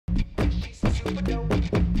super dope.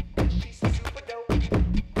 She's so super dope.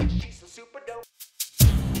 She's so super dope.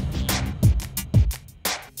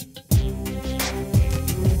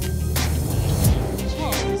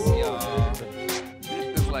 Jeez, y'all.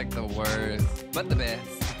 This is like the worst, but the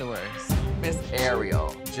best. The worst. Miss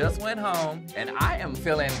Ariel just went home, and I am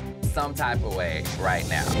feeling some type of way right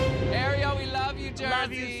now. Ariel, we love you, Jersey.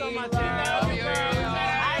 Love you so much. Love you, Ariel.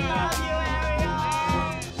 I love you, Ariel.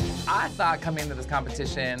 I thought coming into this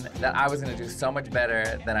competition that I was gonna do so much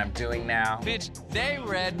better than I'm doing now. Bitch, they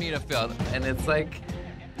read me to filth, and it's like,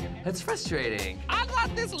 it's frustrating. I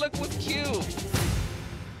thought this look was cute.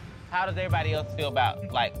 How does everybody else feel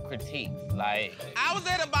about, like, critiques? Like, I was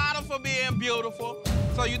at the bottom for being beautiful.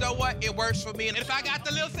 So you know what? It works for me. And if I got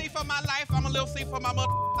the little C for my life, I'm a little C for my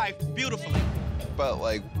life beautifully. But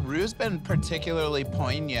like, Ru's been particularly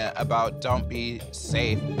poignant about don't be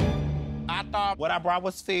safe. I thought what I brought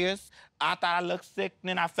was fierce. I thought I looked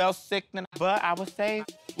sickening. I felt sickening, but I was safe.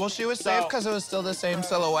 Well, she was safe because it was still the same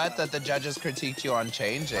silhouette that the judges critiqued you on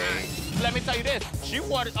changing. Let me tell you this. She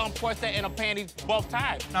wore it on corset and a panties both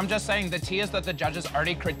times. I'm just saying, the tea is that the judges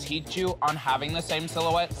already critiqued you on having the same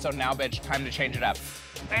silhouette, so now, bitch, time to change it up.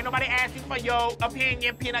 Ain't nobody asking for your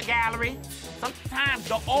opinion, peanut gallery. Sometimes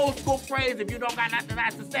the old school phrase, if you don't got nothing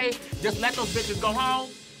nice to say, just let those bitches go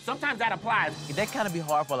home. Sometimes that applies. That kind of be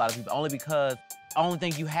hard for a lot of people, only because the only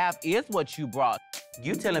thing you have is what you brought.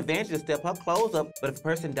 You telling Vanjie to step her clothes up, but if a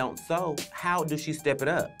person don't sew, how do she step it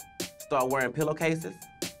up? Start wearing pillowcases?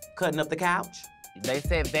 Cutting up the couch? They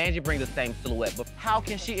said Vanjie brings the same silhouette, but how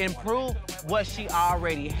can she improve what she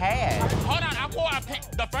already had? Hold on, I wore a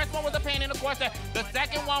the first one was a pant in the corset. The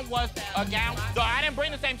second one was a gown. So I didn't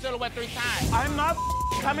bring the same silhouette 3 times. I'm not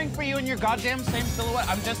coming for you in your goddamn same silhouette.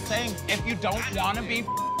 I'm just saying, if you don't want to be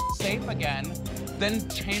safe again, then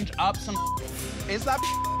change up some. Is that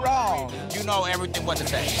wrong? You know everything what to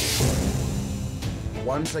say.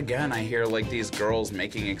 Once again, I hear like these girls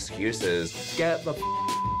making excuses. Get the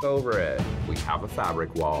over it. We have a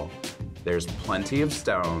fabric wall. There's plenty of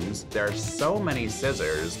stones. There's so many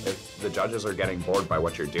scissors. If the judges are getting bored by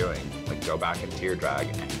what you're doing, like go back into your drag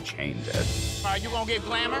and change it. Are you gonna get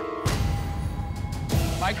glamour?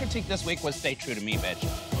 My critique this week was stay true to me, bitch.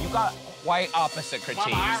 You got quite opposite critiques.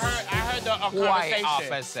 Mama, I heard the quite conversation.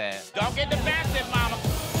 opposite. Don't get defensive, mama.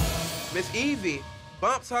 Miss Evie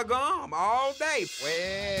bumps her gum all day.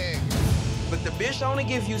 Wig. But the bitch only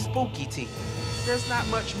gives you spooky tea. There's not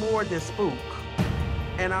much more than spook.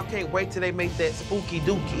 And I can't wait till they make that spooky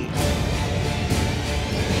dookie.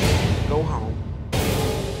 Go home.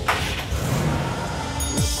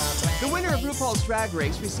 The winner of RuPaul's Drag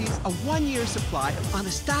Race receives a 1-year supply of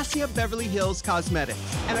Anastasia Beverly Hills Cosmetics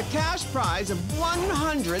and a cash prize of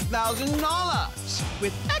 $100,000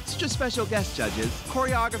 with extra special guest judges,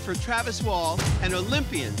 choreographer Travis Wall, and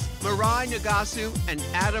Olympians Mirai Nagasu and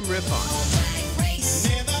Adam Rippon.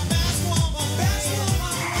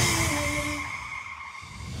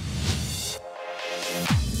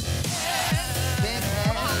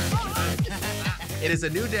 It is a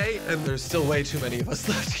new day, and there's still way too many of us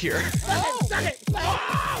left here.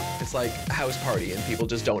 It's like a house party, and people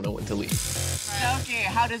just don't know when to leave. Okay,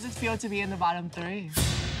 how does it feel to be in the bottom 3?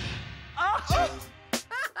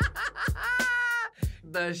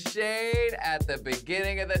 The shade at the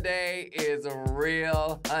beginning of the day is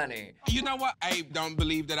real, honey. You know what? I don't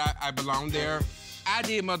believe that I belong there. I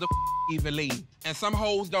did Eveline. And some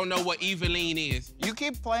hoes don't know what Eveline is. You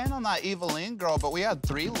keep playing on that Eveline girl, but we had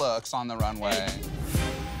 3 looks on the runway.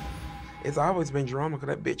 It's always been drama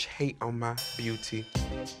because that bitch hate on my beauty.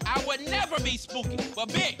 I would never be spooky, but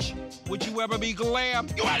bitch, would you ever be glam?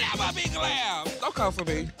 You will never be glam. Don't come for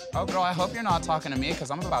me. Oh, girl, I hope you're not talking to me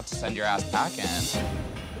because I'm about to send your ass packing.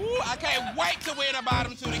 Ooh, I can't wait to wear the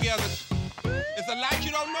bottom 2 together. It's a lot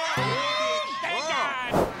you don't know. Thank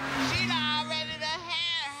God.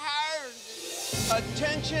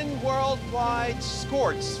 Attention worldwide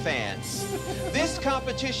sports fans. This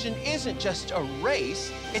competition isn't just a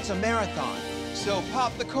race, it's a marathon. So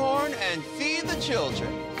pop the corn and feed the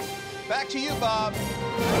children. Back to you, Bob.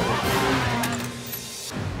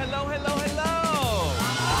 Hello, hello, hello.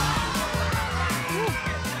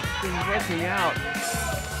 This is working out.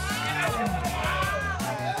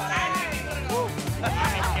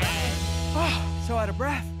 So out of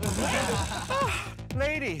breath.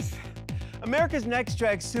 Ladies, America's Next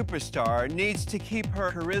Drag Superstar needs to keep her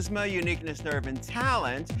charisma, uniqueness, nerve, and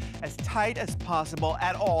talent as tight as possible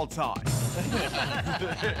at all times.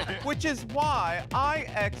 Which is why I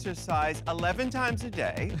exercise 11 times a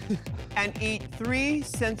day and eat 3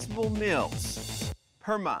 sensible meals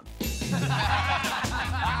per month.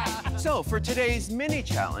 So for today's mini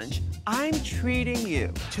challenge, I'm treating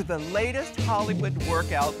you to the latest Hollywood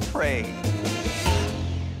workout craze.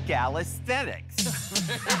 Calisthenics.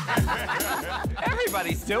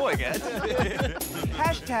 Everybody's doing it.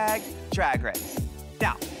 Hashtag drag race.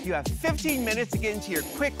 Now, you have 15 minutes to get into your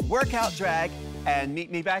quick workout drag and meet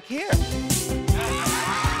me back here.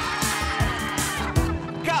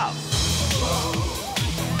 Go.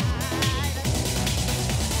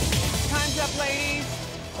 Time's up, ladies.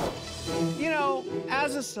 You know,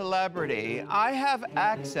 as a celebrity, I have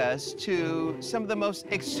access to some of the most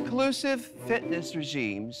exclusive fitness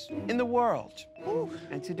regimes in the world.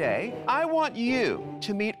 And today, I want you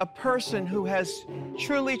to meet a person who has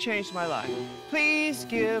truly changed my life. Please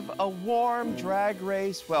give a warm drag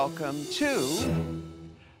race welcome to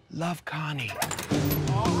Love Connie.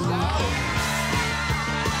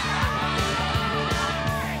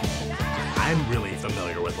 I'm really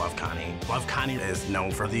familiar with Love Connie. Love Connie is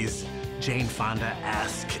known for these Jane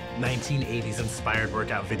Fonda-esque 1980s inspired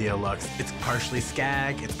workout video looks. It's partially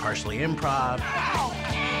skag, it's partially improv.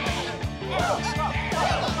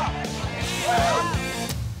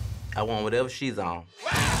 I want whatever she's on.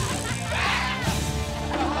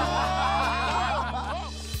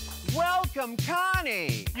 Welcome,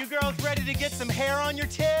 Connie. You girls ready to get some hair on your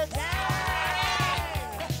tits?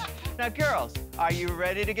 Now, girls, are you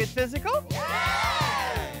ready to get physical?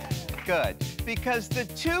 Good, because the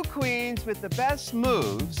two queens with the best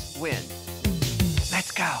moves win.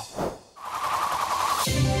 Let's go.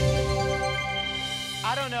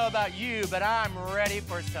 I don't know about you, but I'm ready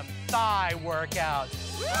for some thigh workouts.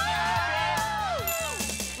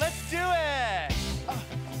 Let's do it.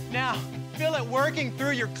 Now, feel it working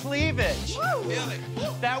through your cleavage. Feel it.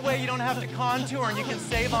 That way you don't have to contour and you can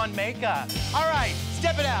save on makeup. All right,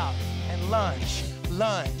 step it out and lunge,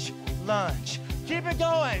 lunge, lunge. Keep it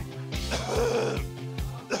going.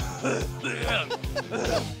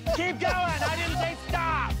 Keep going, I didn't say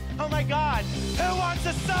stop. Oh my God, who wants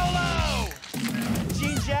a solo?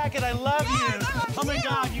 Jean Jacket, I love you. Oh my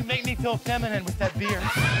God, you make me feel feminine with that beard.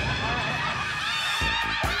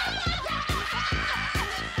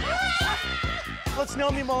 Let's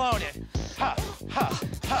Nomi Malone it. Ha, ha,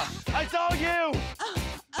 ha. It's all you.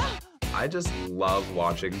 I just love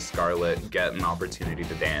watching Scarlett get an opportunity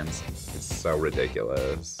to dance. It's so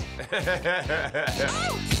ridiculous.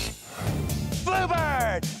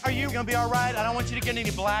 Bluebird, are you gonna be all right? I don't want you to get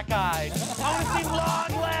any black eyes. I want to see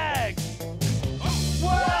long legs.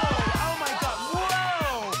 Whoa! Oh my God!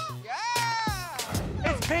 Whoa!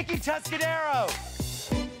 Yeah! It's Pinky Tuscadero.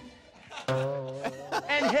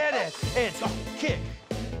 And hit it. It's kick,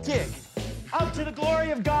 kick. Up to the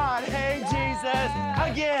glory of God. Hey, Jesus.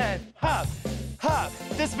 Again. Hup, hup.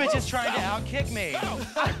 This bitch is trying to outkick me.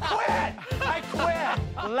 I quit. I quit.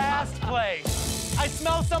 Last place. I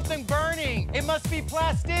smell something burning. It must be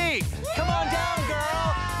plastique. Come on down,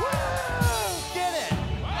 girl. Woo! Get it.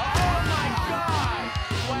 Oh, my God.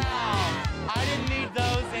 Wow. I didn't need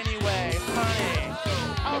those anyway, honey.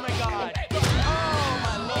 Oh, my God. Oh,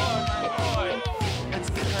 my Lord, my Lord. It's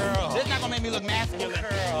curl. This is not gonna make me look masculine.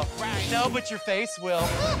 Curl. Right. No, but your face will.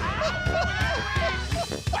 What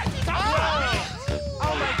you talking about?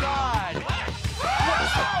 Oh, my God.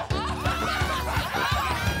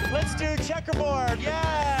 Let's do checkerboard.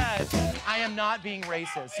 Yes. I am not being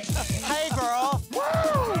racist. Hey, girl. Woo!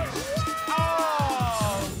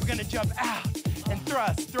 Oh, we're gonna jump out and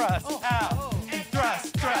thrust, thrust, out, and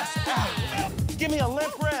thrust, thrust, out. Give me a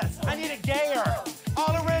limp wrist. I need it gayer.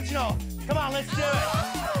 All original. Come on, let's do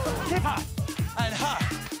it. Keep up. And hop,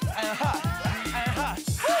 and hop, and hop,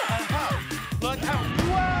 and hop. Look out.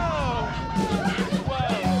 Whoa!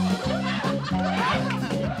 Whoa.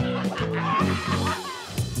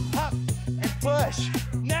 Hop and push.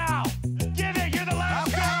 Now, give it. You're the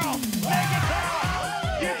last girl. Make it count.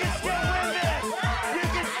 You can still win this. You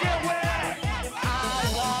can still win it. I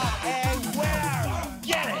want a winner.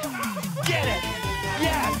 Get it. Get it.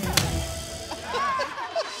 Yes.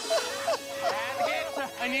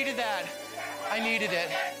 I needed that. I needed it.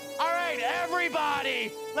 All right,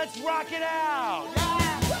 everybody, let's rock it out.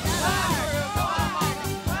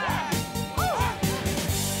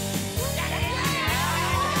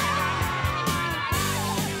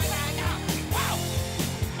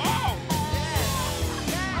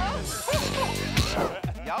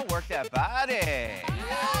 Y'all work that body.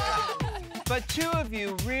 But two of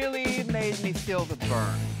you really made me feel the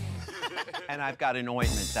burn. And I've got an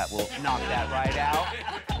ointment that will knock that right out.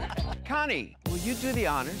 Connie, will you do the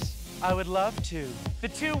honors? I would love to. The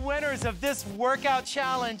two winners of this workout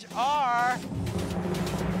challenge are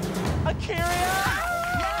Akira.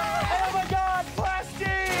 Oh my God,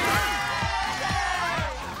 plastic!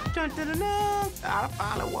 Dun-dun-dun-dun. I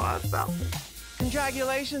finally won something.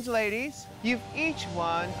 Congratulations, ladies. You've each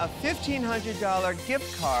won a $1,500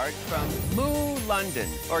 gift card from Moo London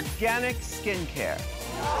Organic Skincare.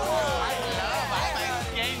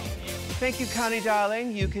 Thank you, Connie,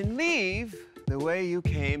 darling. You can leave the way you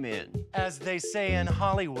came in. As they say in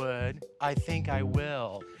Hollywood, I think I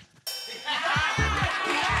will.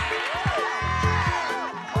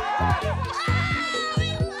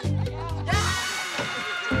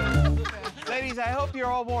 Ladies, I hope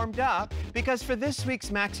you're all warmed up, because for this week's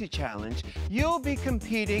Maxi Challenge, you'll be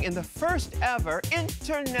competing in the first ever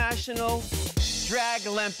International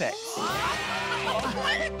Draglympics.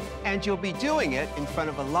 And you'll be doing it in front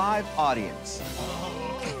of a live audience.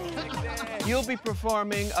 You'll be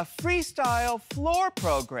performing a freestyle floor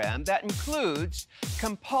program that includes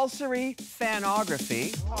compulsory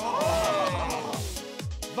fanography,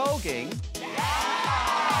 voguing,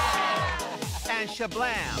 and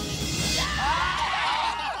shablam.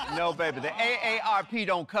 No, baby, the AARP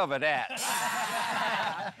don't cover that.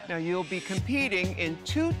 Now, you'll be competing in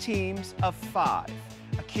 2 teams of 5,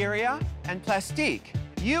 Akiria and Plastique.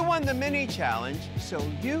 You won the mini challenge, so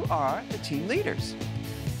you are the team leaders.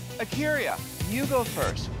 Akiria, you go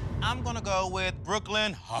first. I'm gonna go with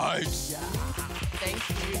Brooklyn Heights. Thank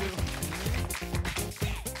you.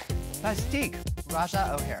 Plastique.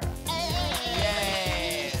 Raja O'Hara.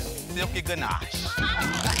 Yay! Silky Ganache.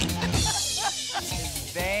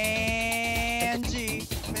 Vanjie.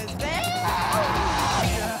 Miss Vanjie.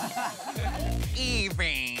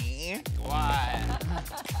 Evie. What?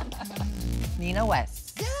 Nina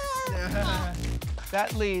West.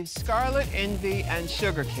 That leaves Scarlet, Envy, and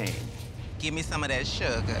Sugarcane. Give me some of that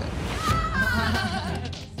sugar.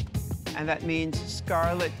 And that means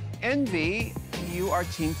Scarlet, Envy, you are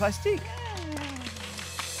Team Plastique.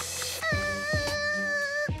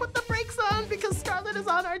 Put the brakes on because Scarlett is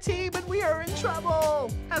on our team and we are in trouble.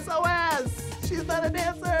 SOS. She's not a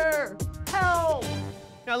dancer. Help.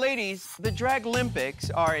 Now, ladies, the Draglympics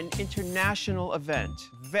are an international event.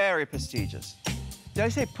 Very prestigious. Did I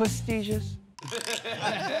say prestigious?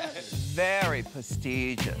 Very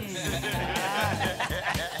prestigious.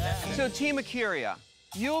 So, Team Akiria,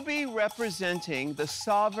 you'll be representing the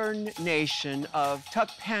sovereign nation of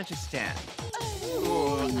Turkmenistan.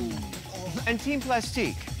 And Team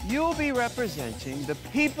Plastique, you'll be representing the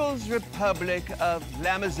People's Republic of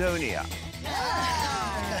Amazonia.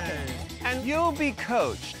 And you'll be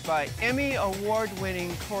coached by Emmy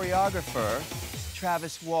Award-winning choreographer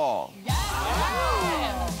Travis Wall.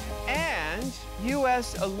 And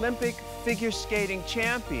U.S. Olympic figure skating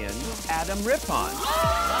champion Adam Rippon.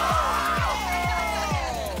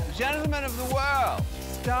 Gentlemen of the world,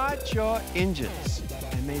 start your engines.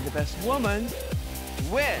 And may the best woman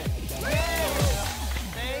win.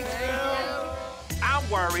 I'm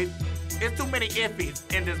worried. There's too many iffies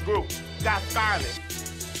in this group. We got Scarlett.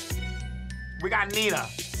 We got Nina.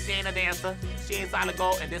 She ain't a dancer. She ain't solid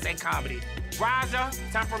gold, and this ain't comedy. Raja,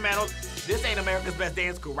 temperamental. This ain't America's Best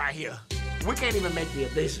Dance Crew right here. We can't even make the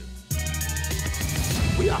audition.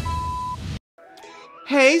 We are.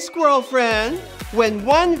 Hey, squirrel friend. When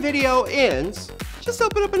one video ends, just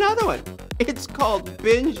open up another one. It's called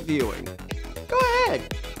binge viewing. Go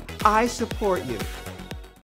ahead. I support you.